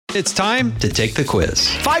It's time to take the quiz.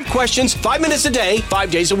 5 questions, 5 minutes a day,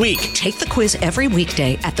 5 days a week. Take the quiz every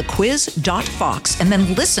weekday at thequiz.fox and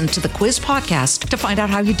then listen to the quiz podcast to find out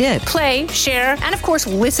how you did. Play, share, and of course,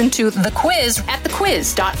 listen to the quiz at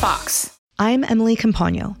thequiz.fox. I'm Emily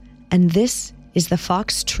Campagno, and this is the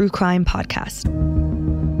Fox True Crime Podcast.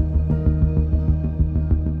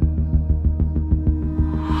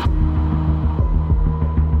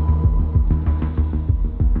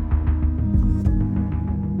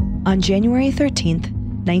 On January 13th,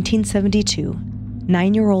 1972,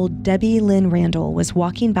 9-year-old Debbie Lynn Randall was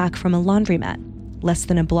walking back from a laundromat less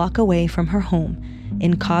than a block away from her home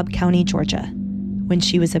in Cobb County, Georgia, when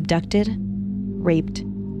she was abducted, raped,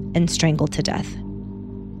 and strangled to death.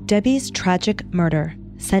 Debbie's tragic murder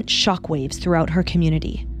sent shockwaves throughout her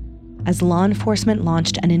community as law enforcement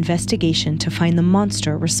launched an investigation to find the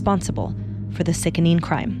monster responsible for the sickening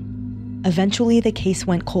crime. Eventually, the case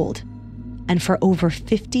went cold, and for over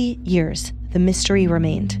 50 years, the mystery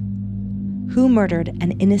remained. Who murdered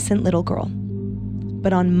an innocent little girl?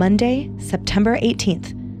 But on Monday, September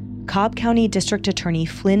 18th, Cobb County District Attorney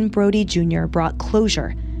Flynn Brody Jr. brought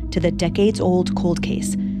closure to the decades-old cold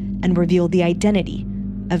case and revealed the identity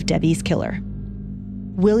of Debbie's killer.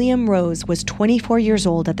 William Rose was 24 years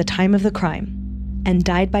old at the time of the crime and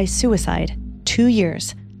died by suicide 2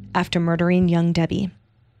 years after murdering young Debbie.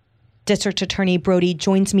 District Attorney Brody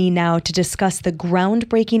joins me now to discuss the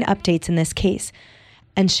groundbreaking updates in this case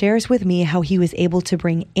and shares with me how he was able to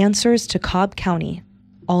bring answers to Cobb County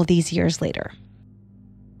all these years later.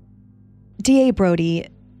 DA Brody,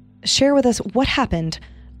 share with us what happened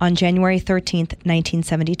on January 13th,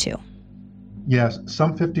 1972. Yes,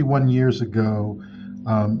 some 51 years ago,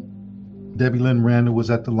 Debbie Lynn Randall was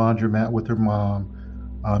at the laundromat with her mom.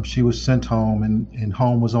 She was sent home, and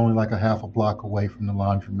home was only like a half a block away from the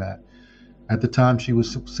laundromat. At the time she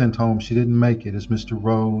was sent home, she didn't make it as Mr.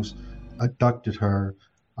 Rose abducted her,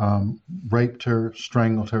 raped her,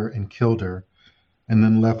 strangled her, and killed her, and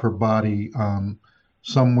then left her body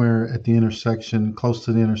somewhere at the intersection, close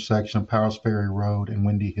to the intersection of Powers Ferry Road and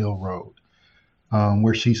Windy Hill Road,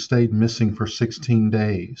 where she stayed missing for 16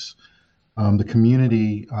 days. The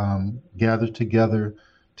community gathered together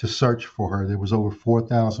to search for her. There was over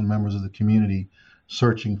 4,000 members of the community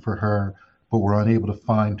searching for her, but were unable to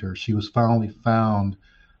find her. She was finally found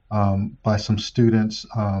by some students,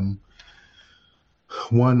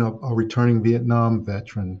 one a returning Vietnam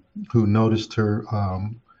veteran who noticed her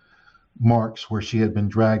marks where she had been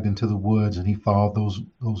dragged into the woods, and he followed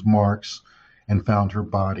those marks and found her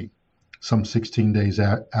body some 16 days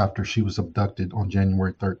after she was abducted on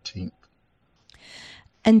January 13th.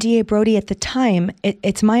 And DA Brody, at the time,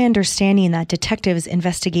 it's my understanding that detectives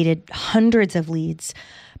investigated hundreds of leads,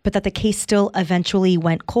 but that the case still eventually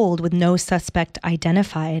went cold with no suspect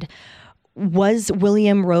identified. Was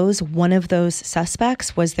William Rose one of those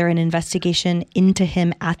suspects? Was there an investigation into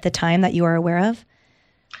him at the time that you are aware of?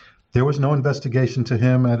 There was no investigation to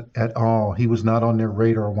him at all. He was not on their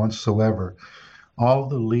radar whatsoever. All of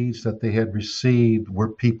the leads that they had received were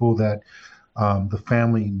people that the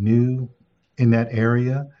family knew in that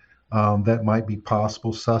area that might be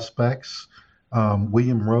possible suspects.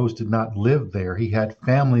 William Rose did not live there. He had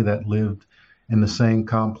family that lived in the same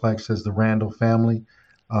complex as the Randall family,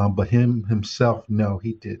 but himself, no,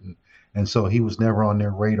 he didn't. And so he was never on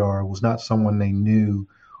their radar. It was not someone they knew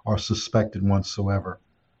or suspected whatsoever.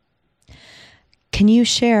 Can you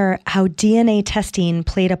share how DNA testing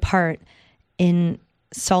played a part in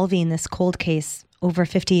solving this cold case over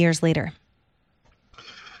 50 years later?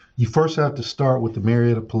 You first have to start with the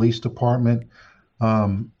Marietta Police Department.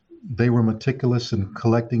 They were meticulous in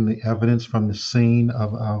collecting the evidence from the scene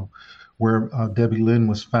of where Debbie Lynn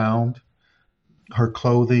was found. Her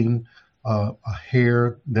clothing, a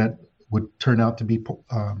hair that would turn out to be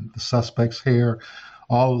the suspect's hair,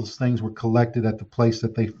 all those things were collected at the place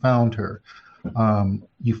that they found her.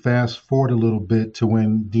 You fast forward a little bit to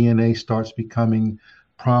when DNA starts becoming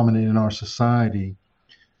prominent in our society.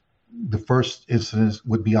 The first incident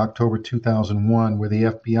would be October 2001, where the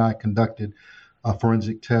FBI conducted a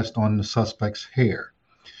forensic test on the suspect's hair.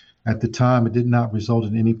 At the time, it did not result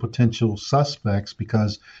in any potential suspects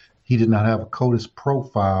because he did not have a CODIS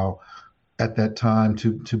profile at that time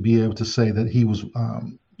to be able to say that he was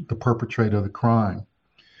the perpetrator of the crime.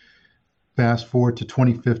 Fast forward to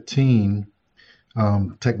 2015,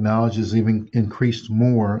 technology has even increased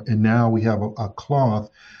more, and now we have a cloth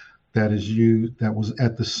that is used, that was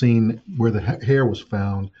at the scene where the hair was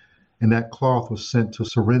found, and that cloth was sent to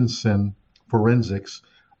Forensics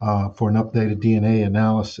for an updated DNA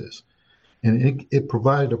analysis. And it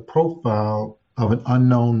provided a profile of an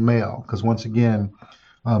unknown male, because once again,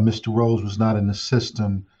 Mr. Rose was not in the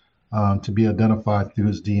system to be identified through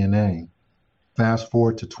his DNA. Fast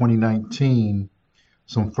forward to 2019,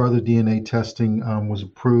 some further DNA testing was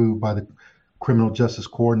approved by the Criminal Justice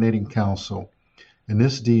Coordinating Council. And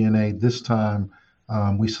this DNA, this time,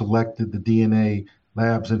 we selected the DNA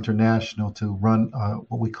Labs International to run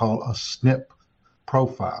what we call a SNP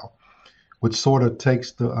profile, which sort of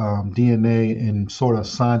takes the DNA and sort of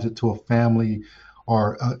assigns it to a family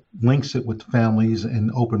or links it with families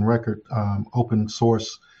in open record, open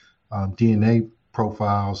source DNA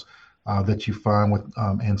profiles that you find with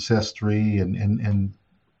Ancestry and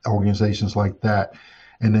organizations like that.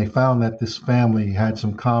 And they found that this family had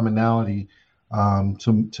some commonality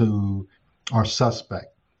to our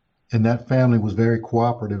suspect. And that family was very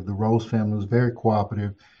cooperative. The Rose family was very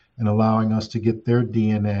cooperative in allowing us to get their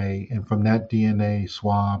DNA. And from that DNA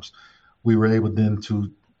swabs, we were able then to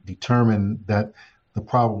determine that the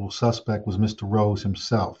probable suspect was Mr. Rose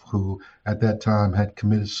himself, who at that time had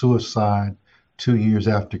committed suicide 2 years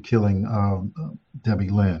after killing Debbie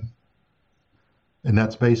Lynn. And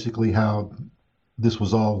that's basically how this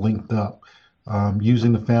was all linked up,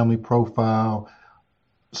 using the family profile,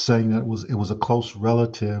 saying that it was a close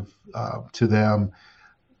relative to them.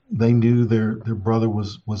 They knew their brother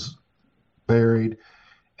was buried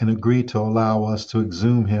and agreed to allow us to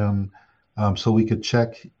exhume him so we could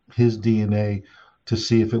check his DNA to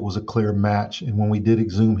see if it was a clear match. And when we did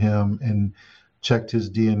exhume him and checked his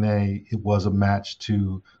DNA, it was a match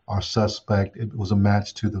to our suspect. It was a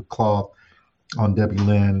match to the cloth on Debbie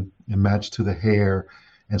Lynn and matched to the hair.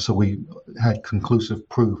 And so we had conclusive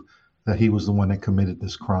proof that he was the one that committed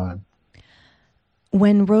this crime.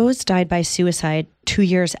 When Rose died by suicide 2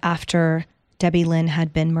 years after Debbie Lynn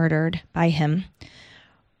had been murdered by him,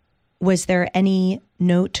 was there any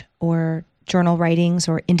note or journal writings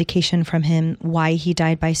or indication from him why he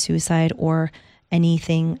died by suicide, or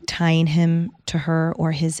anything tying him to her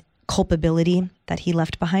or his culpability that he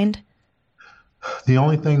left behind? The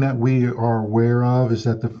only thing that we are aware of is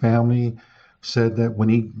that the family said that when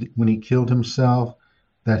he killed himself,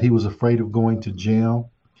 that he was afraid of going to jail.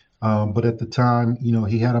 But at the time,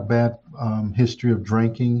 he had a bad history of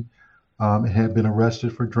drinking and had been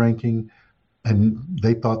arrested for drinking. And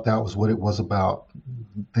they thought that was what it was about.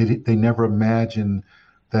 They never imagined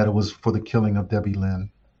that it was for the killing of Debbie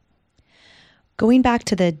Lynn. Going back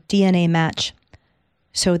to the DNA match,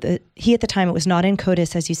 so he at the time, it was not in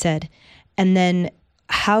CODIS, as you said. And then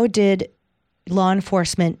how did law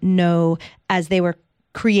enforcement know as they were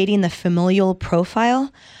creating the familial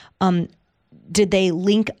profile? Did they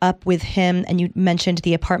link up with him? And you mentioned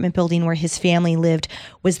the apartment building where his family lived.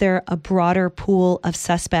 Was there a broader pool of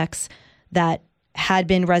suspects that had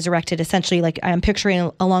been resurrected? Essentially, like I'm picturing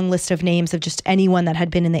a long list of names of just anyone that had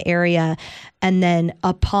been in the area. And then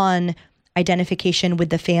upon identification with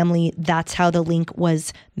the family, that's how the link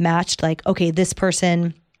was matched. Like, okay, this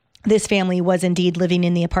person, this family was indeed living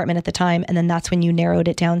in the apartment at the time. And then that's when you narrowed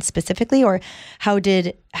it down specifically? Or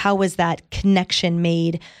how was that connection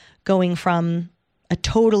made, going from a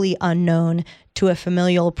totally unknown to a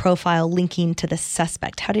familial profile linking to the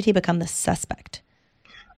suspect? How did he become the suspect?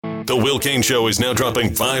 The Will Kane Show is now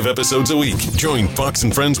dropping 5 episodes a week. Join Fox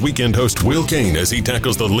and Friends weekend host Will Kane as he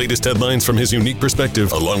tackles the latest headlines from his unique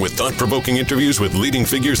perspective, along with thought-provoking interviews with leading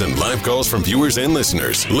figures and live calls from viewers and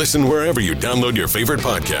listeners. Listen wherever you download your favorite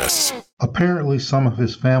podcasts. Apparently, some of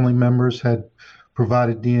his family members had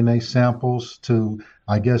provided DNA samples to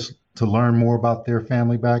learn more about their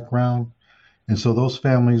family background. And so those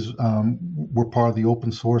families were part of the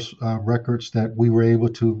open source records that we were able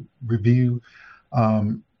to review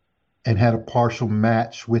and had a partial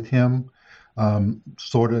match with him.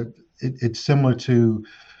 It's similar to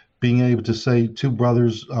being able to say two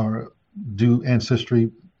brothers do ancestry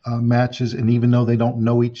matches, and even though they don't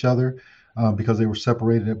know each other because they were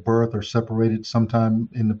separated at birth or separated sometime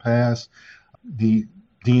in the past, the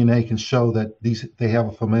DNA can show that they have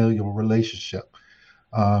a familial relationship.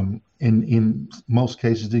 In most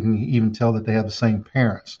cases, they can even tell that they have the same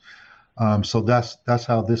parents. So that's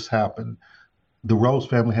how this happened. The Rose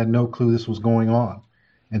family had no clue this was going on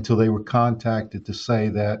until they were contacted to say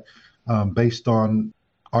that based on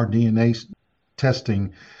our DNA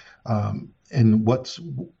testing and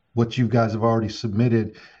what you guys have already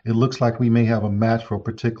submitted, it looks like we may have a match for a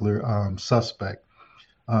particular suspect.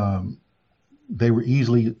 They were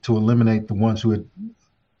easily to eliminate the ones who had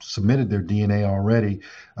submitted their DNA already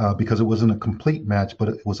because it wasn't a complete match, but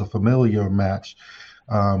it was a familiar match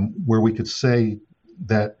where we could say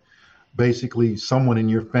that basically someone in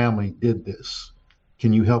your family did this.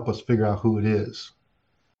 Can you help us figure out who it is?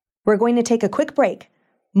 We're going to take a quick break.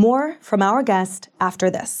 More from our guest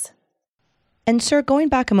after this. And sir, going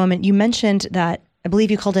back a moment, you mentioned that I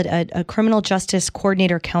believe you called it a criminal justice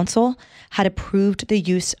coordinator council, had approved the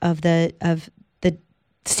use of the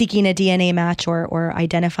seeking a DNA match or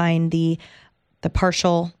identifying the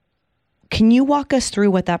partial. Can you walk us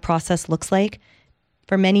through what that process looks like?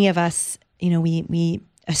 For many of us, we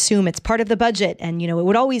assume it's part of the budget and, it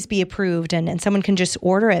would always be approved and someone can just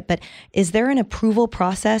order it. But is there an approval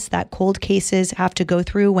process that cold cases have to go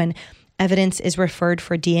through when evidence is referred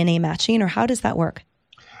for DNA matching, or how does that work?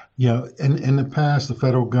 Yeah, in the past, the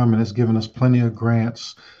federal government has given us plenty of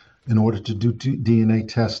grants in order to do DNA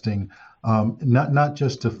testing, not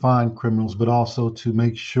just to find criminals, but also to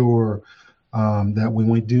make sure that when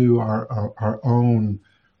we do our own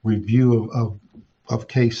review of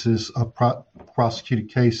cases, of prosecuted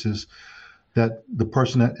cases, that the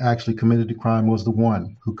person that actually committed the crime was the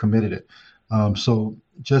one who committed it. So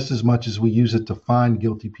just as much as we use it to find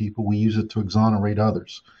guilty people, we use it to exonerate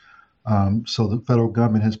others. So the federal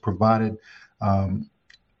government has provided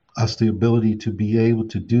us the ability to be able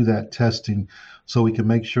to do that testing so we can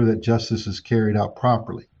make sure that justice is carried out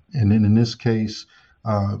properly. And then in this case,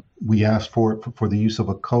 we asked for it for the use of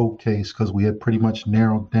a cold case because we had pretty much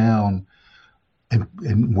narrowed down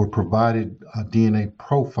and were provided a DNA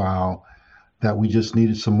profile that we just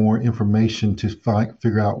needed some more information to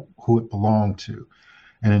figure out who it belonged to.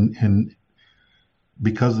 And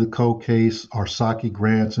because of the cold case, our SAKI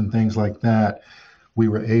grants and things like that, we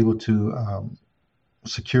were able to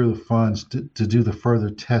secure the funds to do the further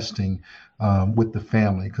testing with the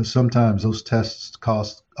family, because sometimes those tests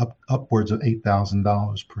cost upwards of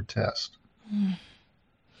 $8,000 per test.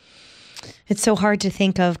 It's so hard to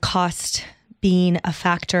think of cost being a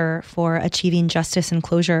factor for achieving justice and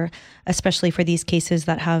closure, especially for these cases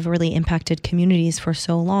that have really impacted communities for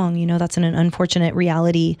so long. That's an unfortunate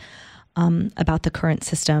reality about the current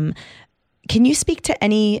system. Can you speak to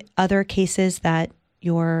any other cases that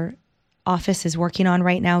your office is working on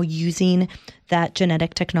right now using that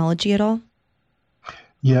genetic technology at all?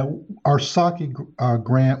 Yeah, our SAKI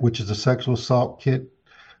grant, which is a sexual assault kit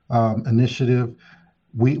initiative,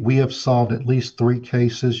 we have solved at least 3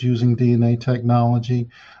 cases using DNA technology.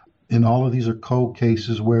 And all of these are cold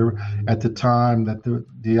cases where at the time that the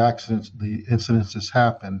incidences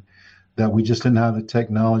happened, that we just didn't have the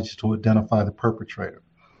technology to identify the perpetrator.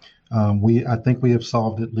 I think we have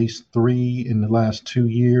solved at least 3 in the last 2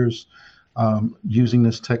 years using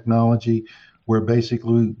this technology, where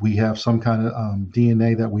basically we have some kind of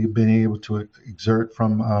DNA that we've been able to exert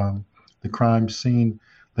from the crime scene,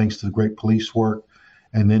 thanks to the great police work,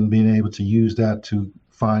 and then being able to use that to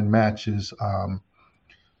find matches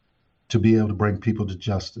to be able to bring people to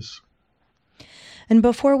justice. And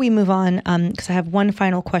before we move on, because I have one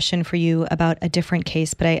final question for you about a different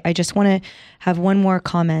case, but I just want to have one more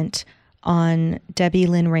comment on Debbie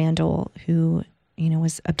Lynn Randall, who,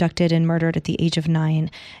 was abducted and murdered at the age of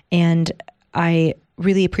 9. And I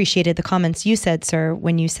really appreciated the comments you said, sir,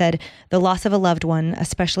 when you said the loss of a loved one,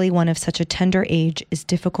 especially one of such a tender age, is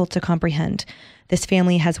difficult to comprehend. This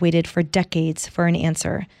family has waited for decades for an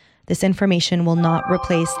answer. This information will not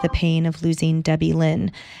replace the pain of losing Debbie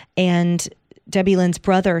Lynn. And Debbie Lynn's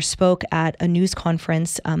brother spoke at a news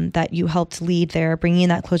conference that you helped lead there, bringing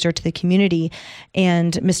that closure to the community.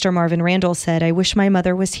 And Mr. Marvin Randall said, "I wish my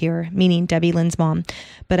mother was here," meaning Debbie Lynn's mom,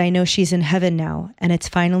 "but I know she's in heaven now, and it's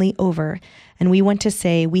finally over. And we want to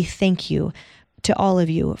say we thank you to all of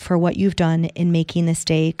you for what you've done in making this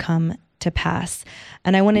day come to pass."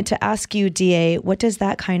 And I wanted to ask you, DA, what does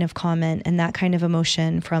that kind of comment and that kind of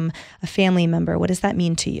emotion from a family member, what does that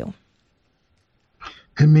mean to you?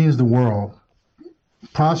 It means the world.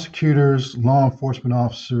 Prosecutors, law enforcement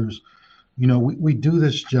officers, we do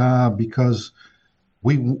this job because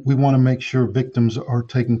we want to make sure victims are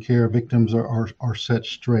taken care of, victims are set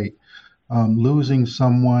straight. Losing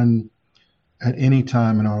someone at any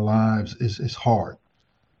time in our lives is hard.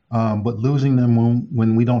 But losing them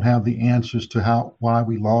when we don't have the answers to why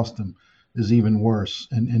we lost them is even worse.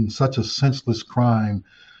 And such a senseless crime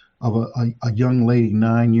of a young lady,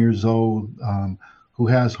 9 years old, who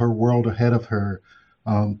has her world ahead of her,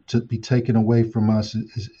 to be taken away from us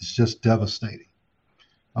is just devastating.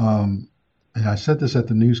 And I said this at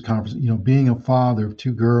the news conference, being a father of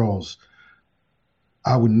 2 girls,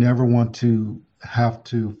 I would never want to have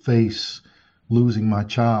to face losing my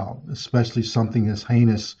child, especially something as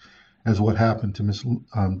heinous as what happened to Miss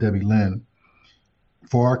Debbie Lynn.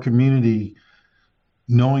 For our community,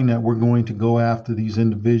 knowing that we're going to go after these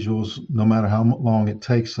individuals, no matter how long it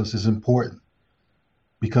takes us, is important.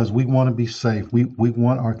 Because we want to be safe. We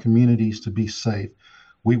want our communities to be safe.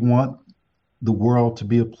 We want the world to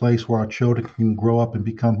be a place where our children can grow up and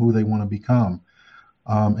become who they want to become.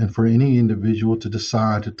 And for any individual to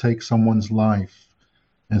decide to take someone's life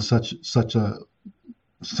in such a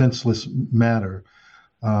senseless matter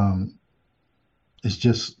is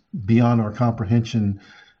just beyond our comprehension,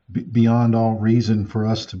 beyond all reason for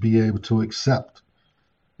us to be able to accept.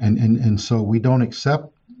 And so we don't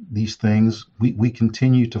accept these things. We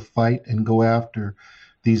continue to fight and go after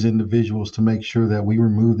these individuals to make sure that we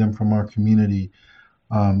remove them from our community,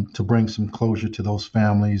 to bring some closure to those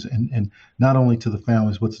families, and not only to the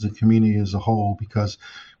families, but to the community as a whole, because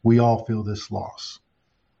we all feel this loss.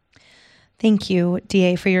 Thank you,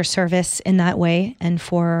 DA, for your service in that way, and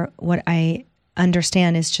for what I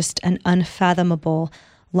understand is just an unfathomable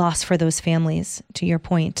loss for those families. To your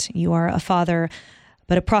point, you are a father,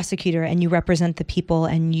 but a prosecutor, and you represent the people,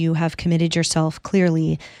 and you have committed yourself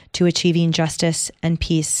clearly to achieving justice and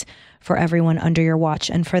peace for everyone under your watch.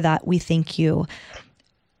 And for that, we thank you.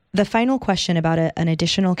 The final question about an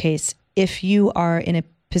additional case, if you are in a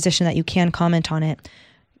position that you can comment on it,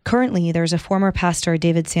 currently there's a former pastor,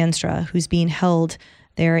 David Sandstra, who's being held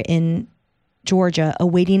there in Georgia,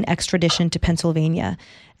 awaiting extradition to Pennsylvania.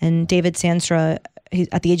 And David Sandstra,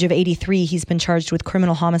 at the age of 83, he's been charged with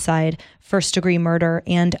criminal homicide, first-degree murder,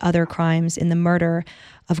 and other crimes in the murder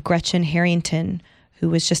of Gretchen Harrington, who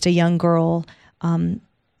was just a young girl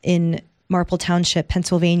in Marple Township,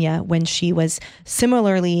 Pennsylvania, when she was,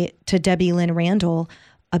 similarly to Debbie Lynn Randall,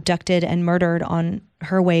 abducted and murdered on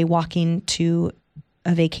her way walking to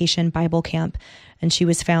a vacation Bible camp. And she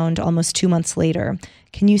was found almost 2 months later.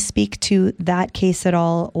 Can you speak to that case at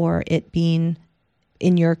all, or it being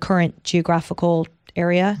in your current geographical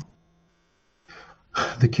area?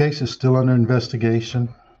 The case is still under investigation.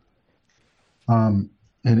 And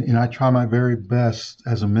I try my very best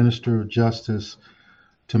as a minister of justice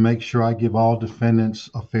to make sure I give all defendants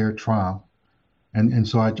a fair trial. And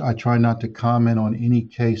so I try not to comment on any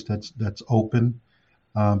case that's open,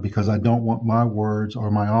 because I don't want my words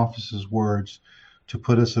or my office's words to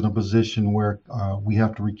put us in a position where we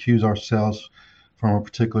have to recuse ourselves from a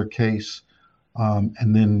particular case,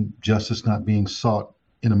 and then justice not being sought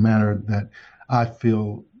in a manner that I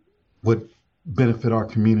feel would benefit our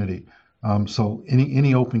community. So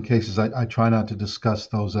any open cases, I try not to discuss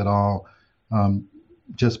those at all,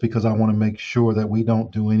 just because I want to make sure that we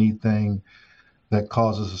don't do anything that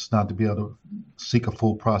causes us not to be able to seek a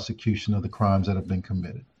full prosecution of the crimes that have been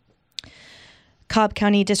committed. Cobb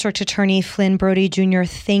County District Attorney Flynn Brody Jr.,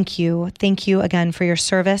 thank you. Thank you again for your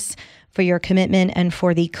service, for your commitment, and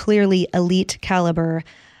for the clearly elite caliber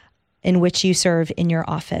in which you serve in your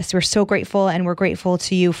office. We're so grateful, and we're grateful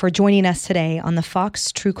to you for joining us today on the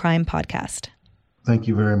Fox True Crime Podcast. Thank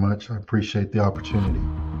you very much. I appreciate the opportunity.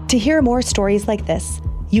 To hear more stories like this,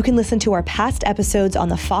 you can listen to our past episodes on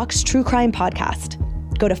the Fox True Crime Podcast.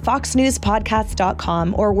 Go to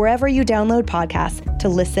foxnewspodcast.com or wherever you download podcasts to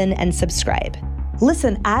listen and subscribe.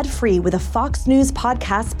 Listen ad-free with a Fox News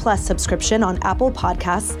Podcast Plus subscription on Apple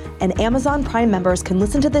Podcasts, and Amazon Prime members can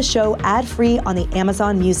listen to the show ad-free on the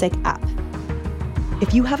Amazon Music app.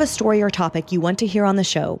 If you have a story or topic you want to hear on the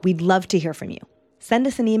show, we'd love to hear from you. Send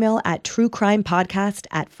us an email at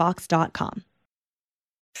truecrimepodcast@fox.com.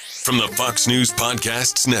 From the Fox News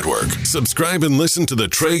Podcasts Network, subscribe and listen to the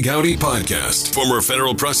Trey Gowdy Podcast. Former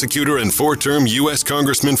federal prosecutor and 4-term U.S.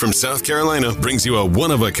 Congressman from South Carolina brings you a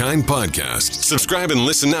one-of-a-kind podcast. Subscribe and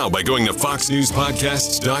listen now by going to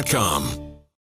foxnewspodcasts.com.